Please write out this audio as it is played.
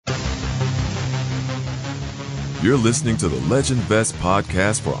You're listening to the Legend Vest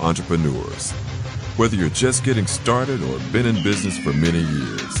podcast for entrepreneurs. Whether you're just getting started or been in business for many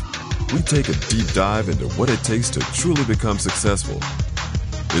years, we take a deep dive into what it takes to truly become successful.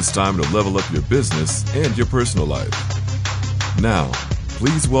 It's time to level up your business and your personal life. Now,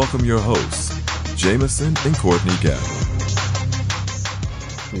 please welcome your hosts, Jameson and Courtney Gavin.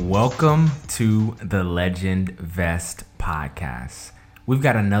 Welcome to the Legend Vest podcast. We've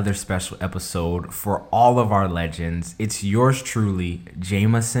got another special episode for all of our legends. It's yours truly,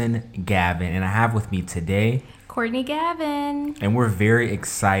 Jameson Gavin, and I have with me today Courtney Gavin. And we're very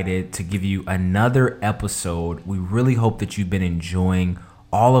excited to give you another episode. We really hope that you've been enjoying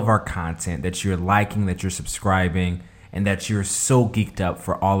all of our content, that you're liking, that you're subscribing, and that you're so geeked up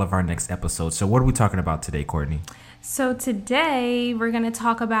for all of our next episodes. So what are we talking about today, Courtney? So today we're going to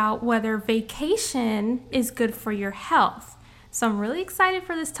talk about whether vacation is good for your health. So I'm really excited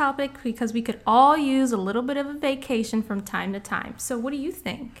for this topic because we could all use a little bit of a vacation from time to time. So what do you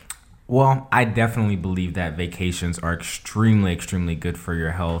think? Well, I definitely believe that vacations are extremely good for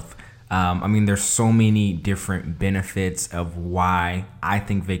your health. There's so many different benefits of why I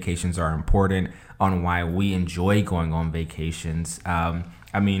think vacations are important, on why we enjoy going on vacations.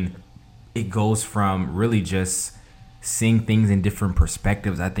 It goes from really just seeing things in different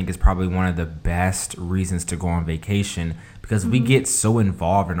perspectives. I think is probably one of the best reasons to go on vacation because we get so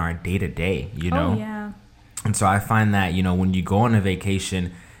involved in our day-to-day, you know? Oh, yeah. And so I find that, when you go on a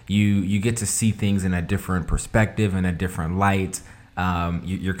vacation, you get to see things in a different perspective, in a different light.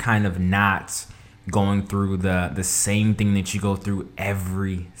 You're kind of not going through the same thing that you go through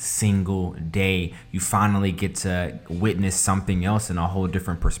every single day. You finally get to witness something else in a whole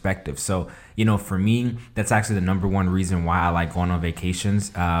different perspective. So, for me, that's actually the number one reason why I like going on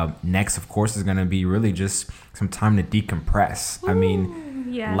vacations. Next, of course, is going to be really just some time to decompress.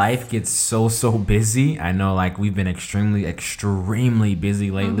 Yes. Life gets so busy. I know, we've been extremely busy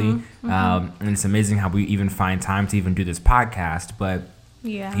lately. And it's amazing how we even find time to even do this podcast. But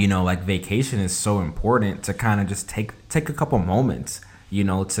yeah, vacation is so important to kind of just take a couple moments,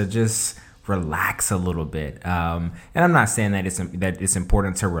 to just relax a little bit. And I'm not saying that it's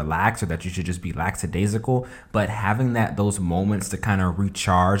important to relax or that you should just be lackadaisical, but having those moments to kind of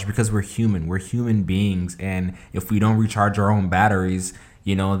recharge, because we're human beings, and if we don't recharge our own batteries,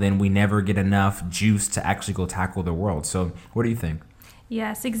 then we never get enough juice to actually go tackle the world. So what do you think?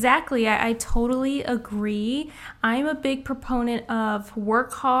 Yes, exactly. I totally agree. I'm a big proponent of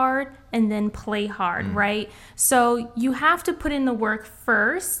work hard and then play hard, right? So you have to put in the work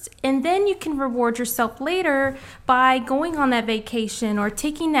first, and then you can reward yourself later by going on that vacation or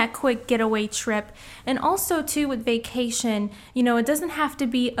taking that quick getaway trip. And also, too, with vacation, it doesn't have to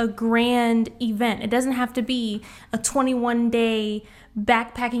be a grand event. It doesn't have to be a 21-day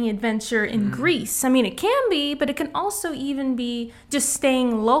backpacking adventure in Greece. It can be, but it can also even be just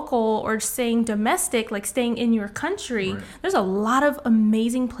staying local or staying domestic, like staying in your country. Right. There's a lot of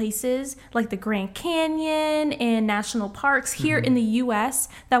amazing places like the Grand Canyon and national parks here in the US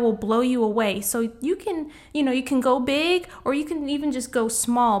that will blow you away. So you can go big or you can even just go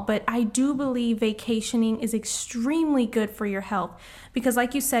small, but I do believe vacationing is extremely good for your health. Because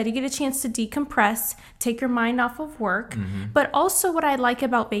like you said, you get a chance to decompress, take your mind off of work. But also what I like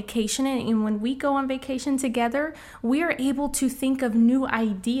about vacationing, and when we go on vacation together, we are able to think of new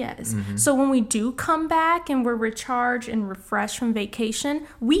ideas. So when we do come back and we're recharged and refreshed from vacation,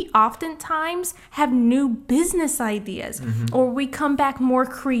 we oftentimes have new business ideas. Or we come back more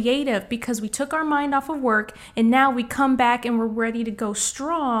creative because we took our mind off of work, and now we come back and we're ready to go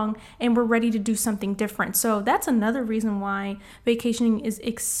strong and we're ready to do something different. So that's another reason why vacationing is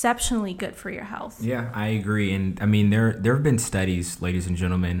exceptionally good for your health. Yeah, I agree. And there have been studies, ladies and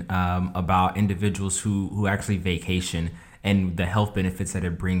gentlemen, about individuals who actually vacation and the health benefits that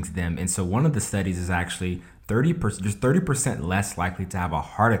it brings them. And so one of the studies is actually 30% less likely to have a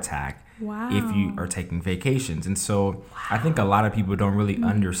heart attack. Wow. If you are taking vacations. And so I think a lot of people don't really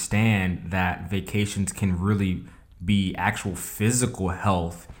understand that vacations can really be actual physical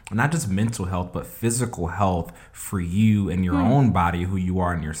health, not just mental health, but physical health for you and your own body, who you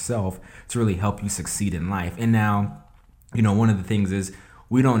are and yourself, to really help you succeed in life. And now, one of the things is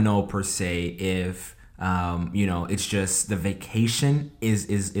we don't know per se if, it's just the vacation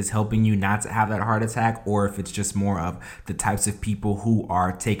is helping you not to have that heart attack, or if it's just more of the types of people who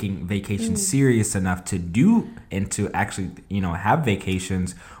are taking vacation serious enough to do and to actually, have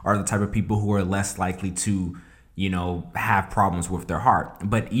vacations are the type of people who are less likely to have problems with their heart.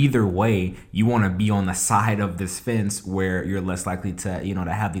 But either way, you want to be on the side of this fence where you're less likely to,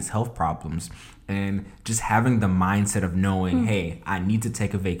 to have these health problems. And just having the mindset of knowing, hey, I need to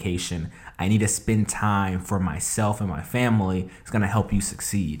take a vacation. I need to spend time for myself and my family is going to help you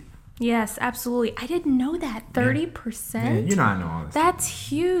succeed. Yes, absolutely. I didn't know that. 30%? Yeah, you know I know all this. That's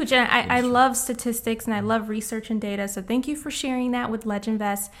huge. And I love statistics and I love research and data. So thank you for sharing that with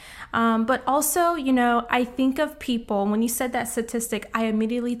LegInvest. But also, you know, I think of people, when you said that statistic, I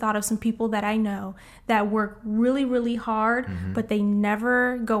immediately thought of some people that I know that work really, really hard, but they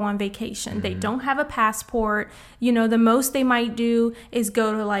never go on vacation. They don't have a passport. You know, the most they might do is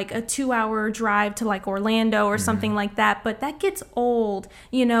go to like a 2-hour drive to like Orlando or something like that. But that gets old,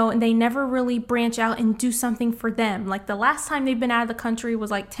 you know, and they never really branch out and do something for them. Like the last time they've been out of the country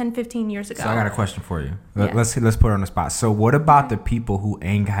was like 10, 15 years ago. So I got a question for you. Yeah. Let's put it on the spot. So what about the people who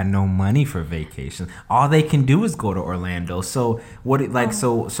ain't got no money for vacation? All they can do is go to Orlando. So what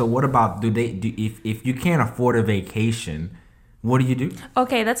so what about if you can't afford a vacation, what do you do?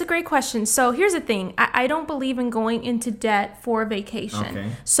 Okay, that's a great question. So here's the thing. I don't believe in going into debt for a vacation.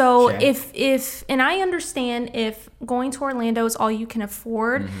 Okay. So Check. if and I understand if going to Orlando is all you can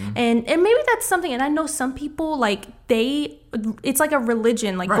afford, and maybe that's something, and I know some people like it's like a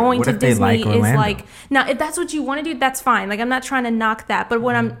religion, like Right. going What to if they Disney like is Orlando? like, now if that's what you want to do, that's fine. Like I'm not trying to knock that, but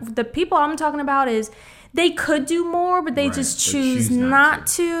what the people I'm talking about is they could do more, but they Right. just They choose choose not not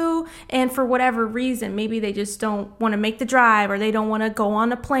to. And for whatever reason, maybe they just don't want to make the drive or they don't want to go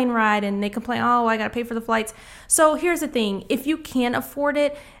on a plane ride and they complain, oh, I got to pay for the flights. So here's the thing. If you can't afford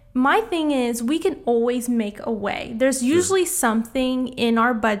it, my thing is we can always make a way. There's usually something in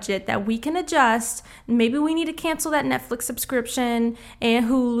our budget that we can adjust. Maybe we need to cancel that Netflix subscription and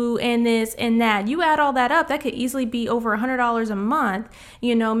Hulu and this and that. You add all that up, that could easily be over $100 a month.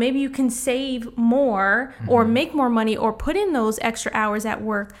 You know, maybe you can save more or make more money or put in those extra hours at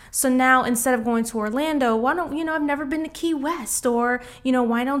work. So now instead of going to Orlando, why don't, you know, I've never been to Key West, or, you know,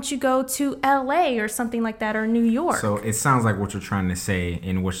 why don't you go to LA or something like that, or New York? So it sounds like what you're trying to say,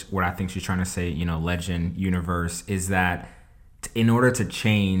 in which what I think she's trying to say, you know, Legend Universe, is that in order to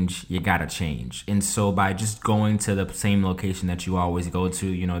change, you gotta change. And so by just going to the same location that you always go to,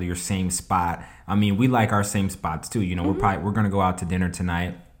 you know, your same spot. I mean, we like our same spots too. You know, we're gonna go out to dinner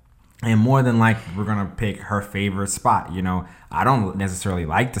tonight, and more than likely we're gonna pick her favorite spot. You know, I don't necessarily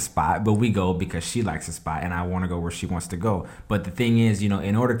like the spot, but we go because she likes the spot and I want to go where she wants to go. But the thing is, you know,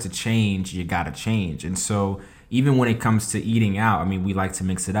 in order to change, you gotta change. And so even when it comes to eating out, I mean, we like to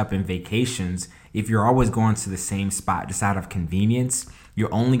mix it up in vacations. If you're always going to the same spot just out of convenience,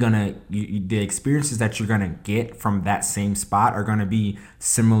 you're only gonna the experiences that you're gonna get from that same spot are gonna be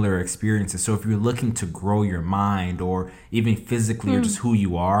similar experiences. So if you're looking to grow your mind, or even physically, or just who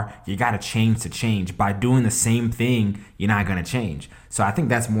you are, you gotta change to change. By doing the same thing, you're not gonna change. So I think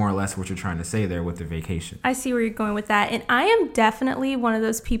that's more or less what you're trying to say there with the vacation. I see where you're going with that. And I am definitely one of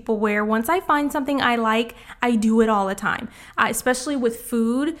those people where once I find something I like, I do it all the time. Especially with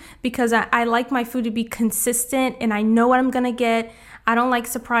food, because I like my food to be consistent and I know what I'm going to get. I don't like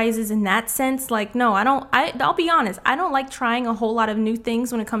surprises in that sense. Like, no, I'll be honest. I don't like trying a whole lot of new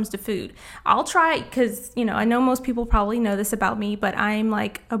things when it comes to food. I'll try, because, you know, I know most people probably know this about me, but I'm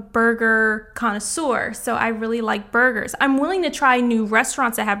like a burger connoisseur. So I really like burgers. I'm willing to try new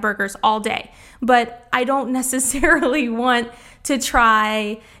restaurants that have burgers all day, but I don't necessarily want to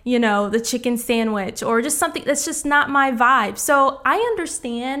try, you know, the chicken sandwich or just something that's just not my vibe. So I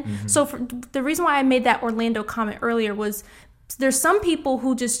understand. So the reason why I made that Orlando comment earlier was, there's some people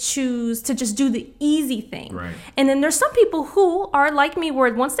who just choose to just do the easy thing. Right. And then there's some people who are like me,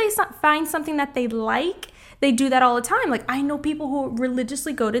 where once they find something that they like, they do that all the time. Like, I know people who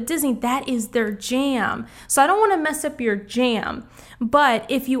religiously go to Disney. That is their jam. So I don't want to mess up your jam. But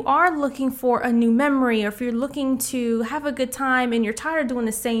if you are looking for a new memory, or if you're looking to have a good time and you're tired of doing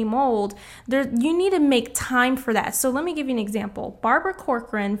the same old, you need to make time for that. So let me give you an example. Barbara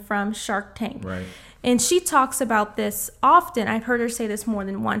Corcoran from Shark Tank. Right. And she talks about this often. I've heard her say this more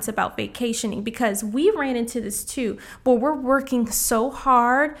than once about vacationing, because we ran into this too. But we're working so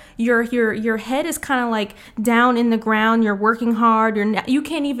hard. Your head is kind of like down in the ground. You're working hard. You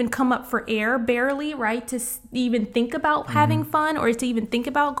can't even come up for air barely, right? To even think about having fun, or to even think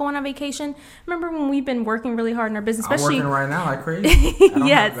about going on vacation. Remember when we've been working really hard in our business, especially I'm working right now like crazy.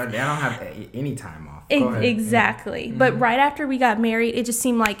 Yes. I don't have any time off. Exactly. But right after we got married, it just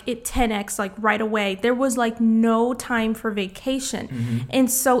seemed like it 10x, like right away. There was like no time for vacation.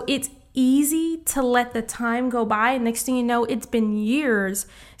 And so it's easy to let the time go by. And next thing you know, it's been years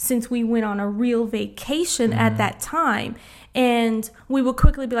since we went on a real vacation at that time. And we will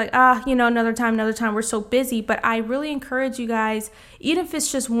quickly be like, another time, we're so busy. But I really encourage you guys, even if it's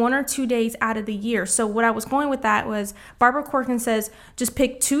just 1 or 2 days out of the year. So what I was going with that was Barbara Corcoran says, just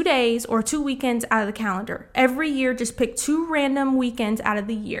pick 2 days or 2 weekends out of the calendar. Every year, just pick 2 random weekends out of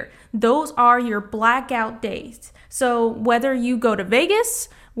the year. Those are your blackout days. So whether you go to Vegas,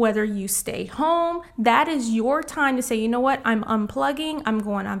 whether you stay home, that is your time to say, you know what, I'm unplugging, I'm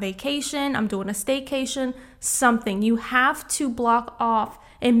going on vacation, I'm doing a staycation, something. You have to block off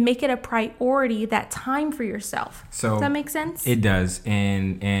and make it a priority, that time for yourself. So does that make sense? It does.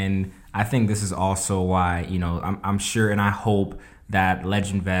 And I think this is also why, I'm sure and I hope that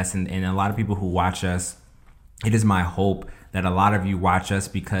LegendVest and a lot of people who watch us, it is my hope that a lot of you watch us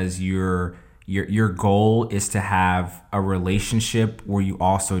because your goal is to have a relationship where you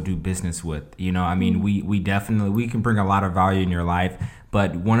also do business with. We definitely can bring a lot of value in your life,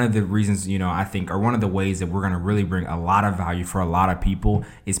 but one of the reasons, I think, or one of the ways that we're going to really bring a lot of value for a lot of people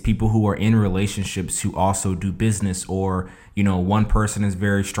is people who are in relationships who also do business, or one person is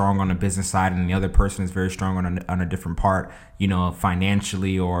very strong on the business side and the other person is very strong on a different part,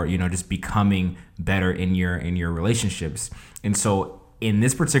 financially, or just becoming better in your relationships. And so in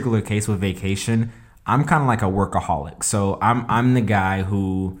this particular case with vacation, I'm kind of like a workaholic. So I'm the guy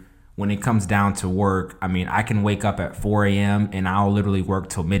who, when it comes down to work, I can wake up at 4 a.m. and I'll literally work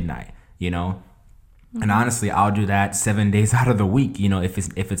till midnight, And honestly, I'll do that 7 days out of the week,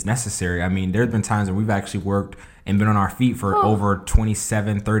 if it's necessary. There's been times when we've actually worked and been on our feet for over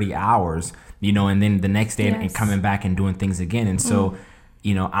 27, 30 hours, and then the next day and coming back and doing things again. And so,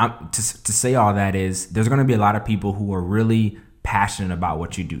 to say all that is, there's going to be a lot of people who are really passionate about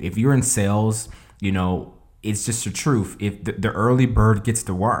what you do. If you're in sales, it's just the truth. If the early bird gets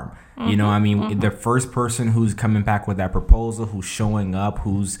the worm, the first person who's coming back with that proposal, who's showing up,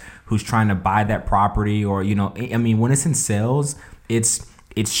 who's trying to buy that property, or when it's in sales, it's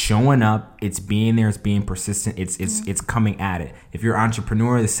showing up, it's being there, it's being persistent, it's coming at it. If you're an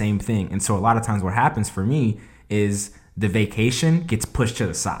entrepreneur, the same thing. And so a lot of times what happens for me is the vacation gets pushed to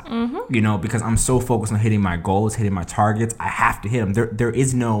the side, because I'm so focused on hitting my goals, hitting my targets. I have to hit them. There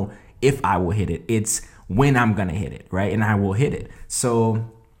is no if I will hit it. It's when I'm going to hit it, right? And I will hit it.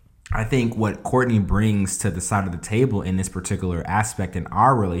 So I think what Courtney brings to the side of the table in this particular aspect in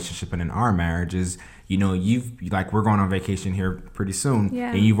our relationship and in our marriage is, we're going on vacation here pretty soon.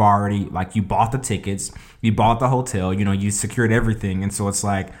 Yeah. And you've already, you bought the tickets, you bought the hotel, you secured everything. And so it's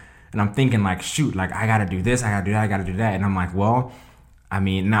and I'm thinking shoot, I got to do this, I got to do that, I got to do that. And I'm like, well,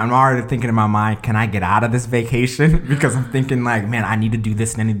 now I'm already thinking in my mind, can I get out of this vacation? Because I'm thinking man, I need to do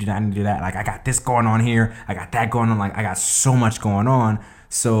this and I need to do that, I need to do that. I got this going on here, I got that going on. I got so much going on.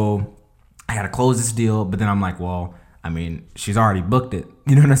 So I got to close this deal. But then I'm like, well, she's already booked it,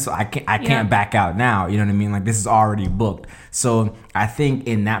 so I can't back out now. This is already booked. So I think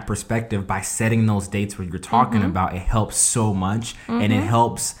in that perspective, by setting those dates where you're talking about, it helps so much. And it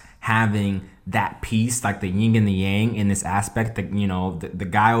helps having that piece, the yin and the yang in this aspect, that the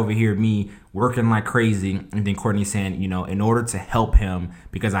guy over here, me working like crazy, and then Courtney saying, in order to help him,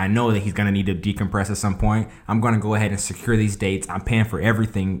 because I know that he's going to need to decompress at some point, I'm going to go ahead and secure these dates. I'm paying for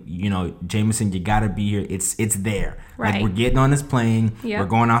everything. Jameson, you got to be here. It's there. Right. We're getting on this plane, we're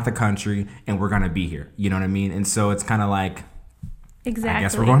going out the country, and we're going to be here. You know what I mean? And so it's kind of exactly. I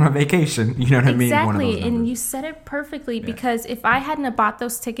guess we're going on vacation. You know what I mean? Exactly. And you said it perfectly, because if I hadn't have bought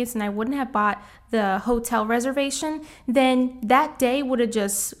those tickets and I wouldn't have bought the hotel reservation, then that day would have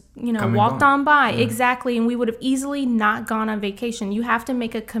just, walked on by. Yeah. Exactly. And we would have easily not gone on vacation. You have to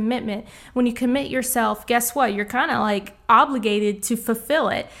make a commitment. When you commit yourself, guess what? You're kind of obligated to fulfill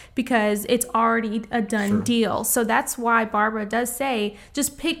it, because it's already a done deal. So that's why Barbara does say,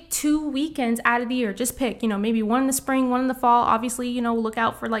 just pick 2 weekends out of the year. Just pick, maybe one in the spring, one in the fall. Obviously, look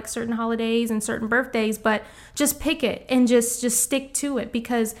out for certain holidays and certain birthdays, but just pick it and just stick to it.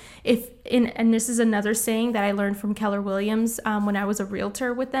 Because and this is another saying that I learned from Keller Williams when I was a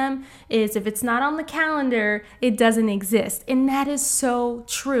realtor with them, is if it's not on the calendar, it doesn't exist. And that is so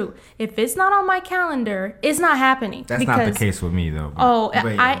true. If it's not on my calendar, it's not happening. That's not the case with me, though.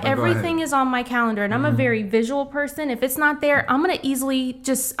 Everything is on my calendar, and I'm a very visual person. If it's not there, I'm going to easily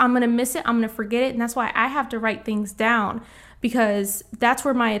I'm going to miss it. I'm going to forget it. And that's why I have to write things down, because that's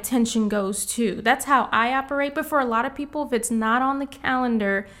where my attention goes to. That's how I operate. But for a lot of people, if it's not on the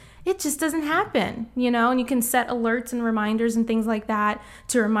calendar, it just doesn't happen, and you can set alerts and reminders and things like that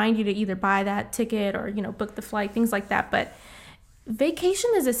to remind you to either buy that ticket or, book the flight, things like that. But vacation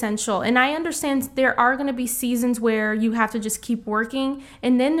is essential. And I understand there are going to be seasons where you have to just keep working.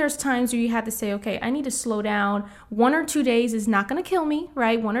 And then there's times where you have to say, okay, I need to slow down. 1 or 2 days is not going to kill me,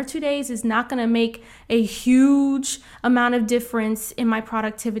 right? 1 or 2 days is not going to make a huge amount of difference in my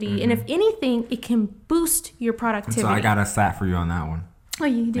productivity. And if anything, it can boost your productivity. So I got a stat for you on that one. Oh,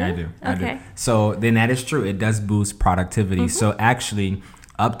 you do? Yeah, I do. Okay. I do. So then that is true. It does boost productivity. So actually,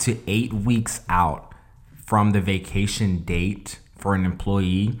 up to 8 weeks out from the vacation date for an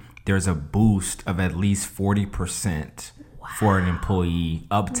employee, there's a boost of at least 40% for an employee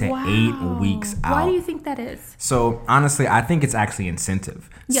up to 8 weeks out. Why do you think that is? So honestly, I think it's actually incentive.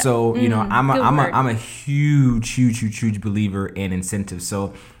 Yeah. So, you know, I'm a huge believer in incentives.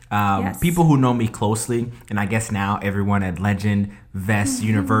 So people who know me closely, and I guess now everyone at Legend Vest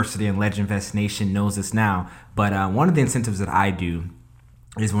University and Legend Vest Nation knows this now. But one of the incentives that I do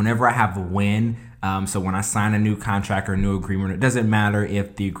is whenever I have a win, so when I sign a new contract or a new agreement, it doesn't matter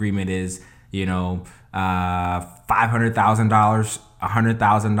if the agreement is, you know, $500,000,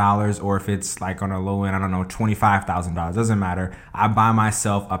 $100,000, or if it's like on a low end, I don't know, $25,000. Doesn't matter. I buy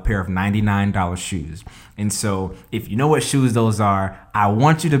myself a pair of $99 shoes. And so if you know what shoes those are, I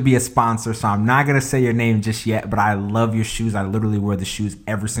want you to be a sponsor. So I'm not going to say your name just yet, but I love your shoes. I literally wear the shoes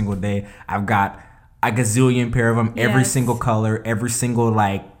every single day. I've got a gazillion pair of them, every single color, every single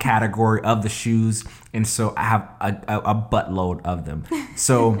like category of the shoes. And so I have a buttload of them.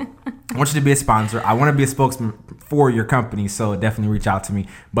 So I want you to be a sponsor. I want to be a spokesman for your company. So definitely reach out to me.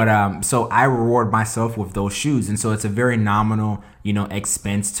 But so I reward myself with those shoes. And so it's a very nominal, you know,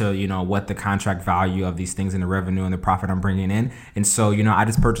 expense to, you know, what the contract value of these things and the revenue and the profit I'm bringing in. And so, you know, I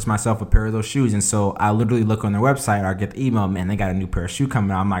just purchased myself a pair of those shoes. And so I literally look on their website, or I get the email, man, they got a new pair of shoe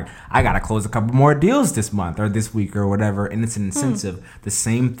coming out. I'm like, I got to close a couple more deals this month or this week or whatever. And it's an incentive. The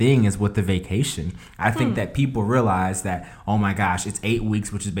same thing is with the vacation. I think that people realize that, oh my gosh, it's 8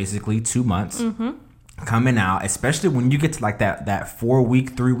 weeks, which is basically 2 months coming out, especially when you get to like that 4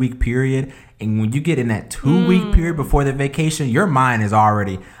 week, 3 week period. And when you get in that 2 week period before the vacation, your mind is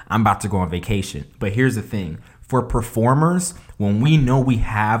already, I'm about to go on vacation. But here's the thing. For performers, when we know we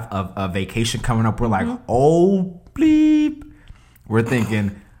have a vacation coming up, we're like, oh, bleep. We're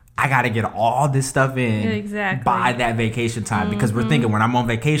thinking, I got to get all this stuff in by that vacation time, because we're thinking when I'm on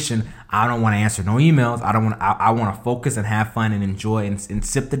vacation, I don't want to answer no emails. I want to focus and have fun and enjoy and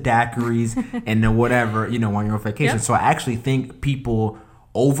sip the daiquiris and then whatever, you know, when you're on vacation. So I actually think people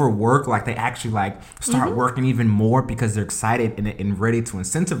overwork, like they actually like start working even more because they're excited and ready to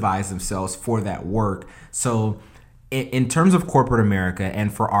incentivize themselves for that work. So in terms of corporate America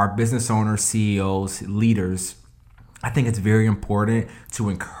and for our business owners, CEOs, leaders, I think it's very important to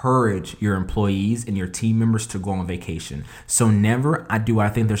encourage your employees and your team members to go on vacation. So never I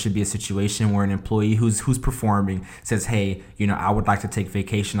think there should be a situation where an employee who's performing says, hey, you know, I would like to take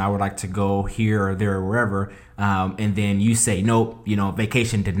vacation. I would like to go here or there or wherever. And then you say, nope, you know,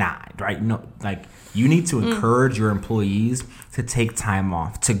 vacation denied, right? No, like you need to encourage your employees to take time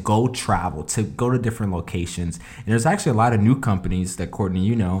off, to go travel, to go to different locations. And there's actually a lot of new companies that, Courtney,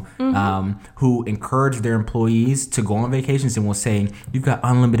 you know, who encourage their employees to go on vacations and will say, you've got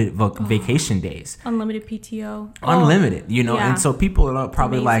unlimited vacation days. Unlimited PTO. Unlimited, you know. And so people are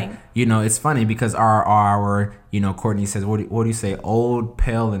probably like, you know, it's funny because our you know, Courtney says, what do you say? Old,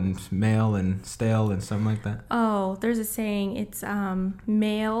 pale, and male, and stale, and something like that? Oh, there's a saying. It's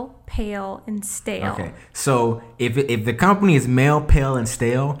male, pale, and stale. Okay. So if the company is male, pale, and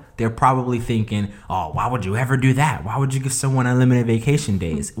stale, they're probably thinking, oh, why would you ever do that? Why would you give someone unlimited vacation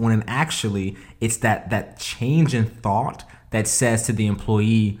days? When actually it's that change in thought that says to the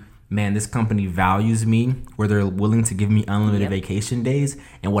employee, man, this company values me, where they're willing to give me unlimited vacation days.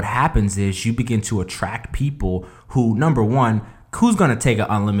 And what happens is you begin to attract people who, number one, who's going to take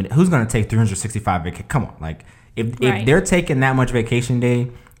 365 vacation? Come on. Like if they're taking that much vacation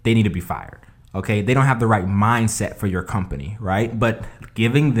day, they need to be fired. Okay. They don't have the right mindset for your company. Right. But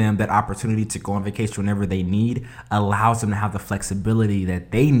giving them that opportunity to go on vacation whenever they need allows them to have the flexibility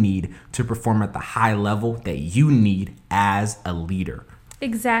that they need to perform at the high level that you need as a leader.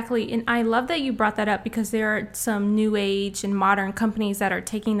 Exactly. And I love that you brought that up, because there are some new age and modern companies that are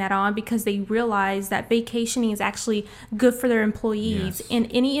taking that on because they realize that vacationing is actually good for their employees. Yes. And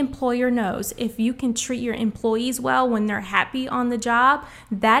any employer knows if you can treat your employees well when they're happy on the job,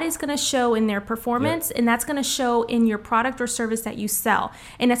 that is going to show in their performance, and that's going to show in your product or service that you sell.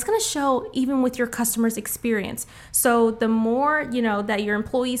 And that's going to show even with your customers' experience. So the more, you know, that your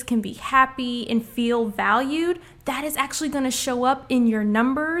employees can be happy and feel valued, that is actually going to show up in your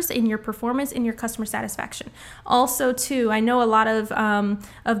numbers, in your performance, in your customer satisfaction. Also, too, I know a lot of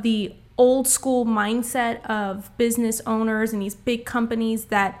the old school mindset of business owners and these big companies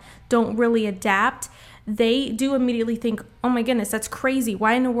that don't really adapt, they do immediately think, oh my goodness, that's crazy.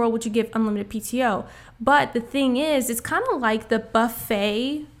 Why in the world would you give unlimited PTO? But the thing is, it's kind of like the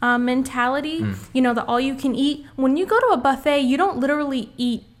buffet mentality, the all you can eat. When you go to a buffet, you don't literally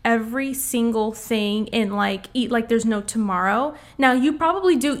eat every single thing and eat like there's no tomorrow. Now, you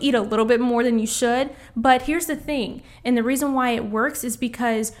probably do eat a little bit more than you should, but here's the thing. And the reason why it works is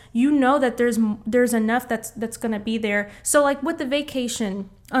because that there's enough that's going to be there. So like with the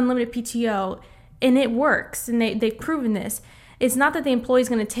vacation, unlimited PTO, and it works, and they've proven this. It's not that the employee is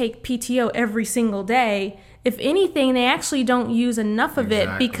going to take PTO every single day. If anything, they actually don't use enough of it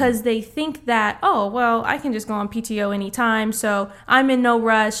because they think that, oh, well, I can just go on PTO anytime, so I'm in no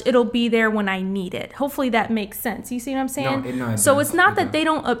rush. It'll be there when I need it. Hopefully that makes sense. You see what I'm saying? So it's not that they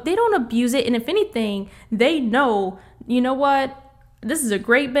don't abuse it, and if anything, they know, you know what? This is a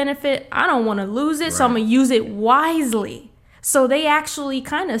great benefit. I don't want to lose it, so I'm going to use it wisely. So they actually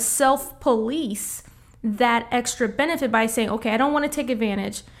kind of self-police that extra benefit by saying, okay, I don't want to take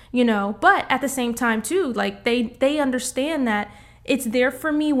advantage, but at the same time too, like they understand that it's there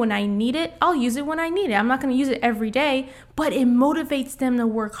for me when I need it. I'll use it when I need it. I'm not going to use it every day, but it motivates them to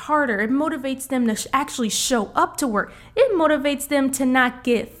work harder. It motivates them to actually show up to work. It motivates them to not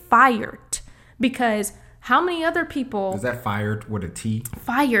get fired, because how many other people... Is that fired with a T?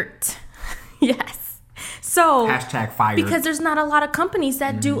 Fired. Yes. So #fired. Because there's not a lot of companies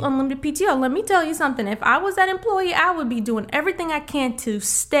that do unlimited PTO. Let me tell you something. If I was that employee, I would be doing everything I can to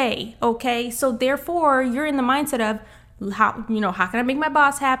stay. Okay. So therefore, you're in the mindset of how can I make my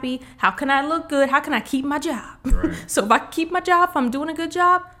boss happy? How can I look good? How can I keep my job? Right. So if I keep my job, if I'm doing a good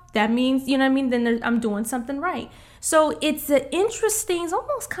job, that means, then I'm doing something right. So it's it's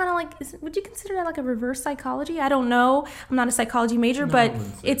almost kind of like, would you consider that like a reverse psychology? I don't know. I'm not a psychology major, but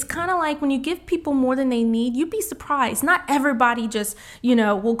it's kind of like when you give people more than they need, you'd be surprised. Not everybody just,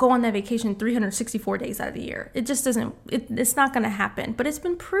 will go on that vacation 364 days out of the year. It just doesn't, it's not going to happen, but it's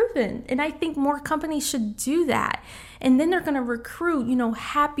been proven. And I think more companies should do that. And then they're going to recruit,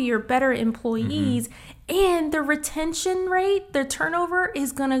 happier, better employees. And the retention rate, the turnover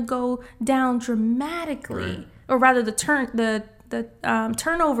is going to go down dramatically. Right. Or rather, the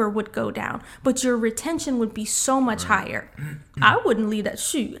turnover would go down, but your retention would be so much higher. I wouldn't leave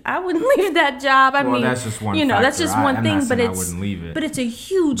that I wouldn't leave that job. I mean, that's just one factor. That's just one thing, but I wouldn't leave it. But it's a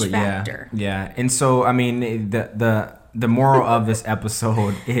huge factor. Yeah. And so, I mean, the moral of this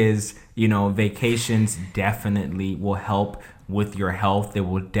episode is, vacations definitely will help with your health. It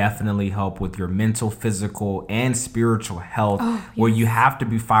will definitely help with your mental, physical, and spiritual health, where you have to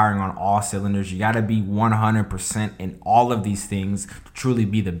be firing on all cylinders. You got to be 100% in all of these things to truly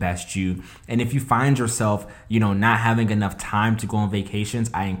be the best you. And if you find yourself, not having enough time to go on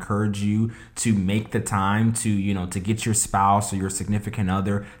vacations, I encourage you to make the time to, to get your spouse or your significant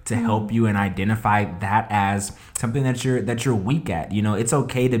other to help you and identify that as something that you're weak at. It's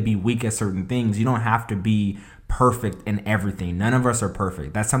okay to be weak at certain things. You don't have to be perfect in everything. None of us are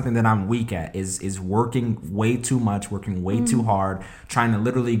perfect. That's something that I'm weak at, is working way too much, working way too hard, trying to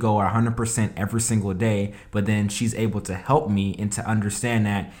literally go 100% every single day. But then she's able to help me and to understand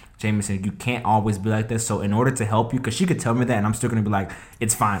that, Jameson, you can't always be like this. So in order to help you, because she could tell me that and I'm still going to be like,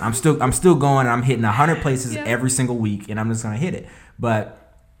 it's fine. I'm still going and I'm hitting 100 places every single week and I'm just going to hit it. But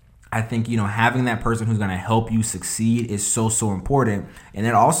I think, having that person who's going to help you succeed is so, so important. And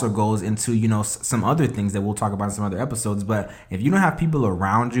it also goes into, some other things that we'll talk about in some other episodes. But if you don't have people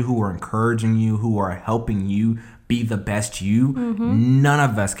around you who are encouraging you, who are helping you be the best you, none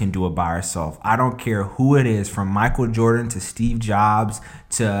of us can do it by ourselves. I don't care who it is, from Michael Jordan to Steve Jobs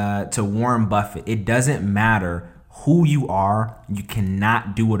to Warren Buffett. It doesn't matter who you are. You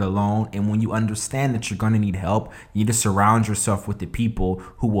cannot do it alone. And when you understand that you're going to need help, you need to surround yourself with the people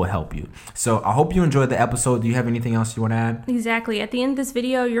who will help you. So I hope you enjoyed the episode. Do you have anything else you want to add? Exactly. At the end of this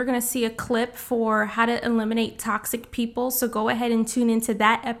video, you're going to see a clip for how to eliminate toxic people. So go ahead and tune into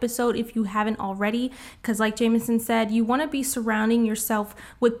that episode if you haven't already. Because like Jameson said, you want to be surrounding yourself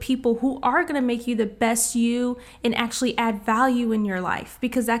with people who are going to make you the best you and actually add value in your life.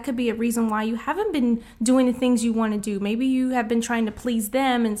 Because that could be a reason why you haven't been doing the things you want to do. Maybe you have been trying to please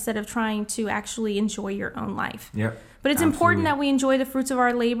them instead of trying to actually enjoy your own life. Yep. But it's important that we enjoy the fruits of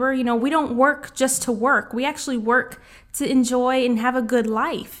our labor. We don't work just to work. We actually work to enjoy and have a good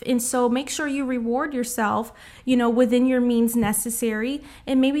life. And so make sure you reward yourself, within your means necessary.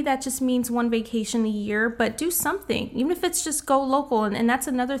 And maybe that just means one vacation a year, but do something, even if it's just go local. And that's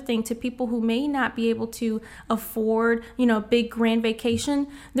another thing to people who may not be able to afford, a big grand vacation.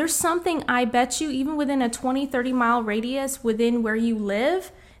 There's something, I bet you, even within a 20, 30 mile radius within where you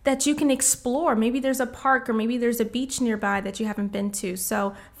live, that you can explore. Maybe there's a park or maybe there's a beach nearby that you haven't been to.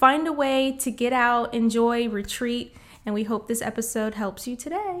 So find a way to get out, enjoy, retreat, and we hope this episode helps you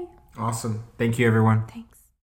today. Awesome. Thank you, everyone. Thanks.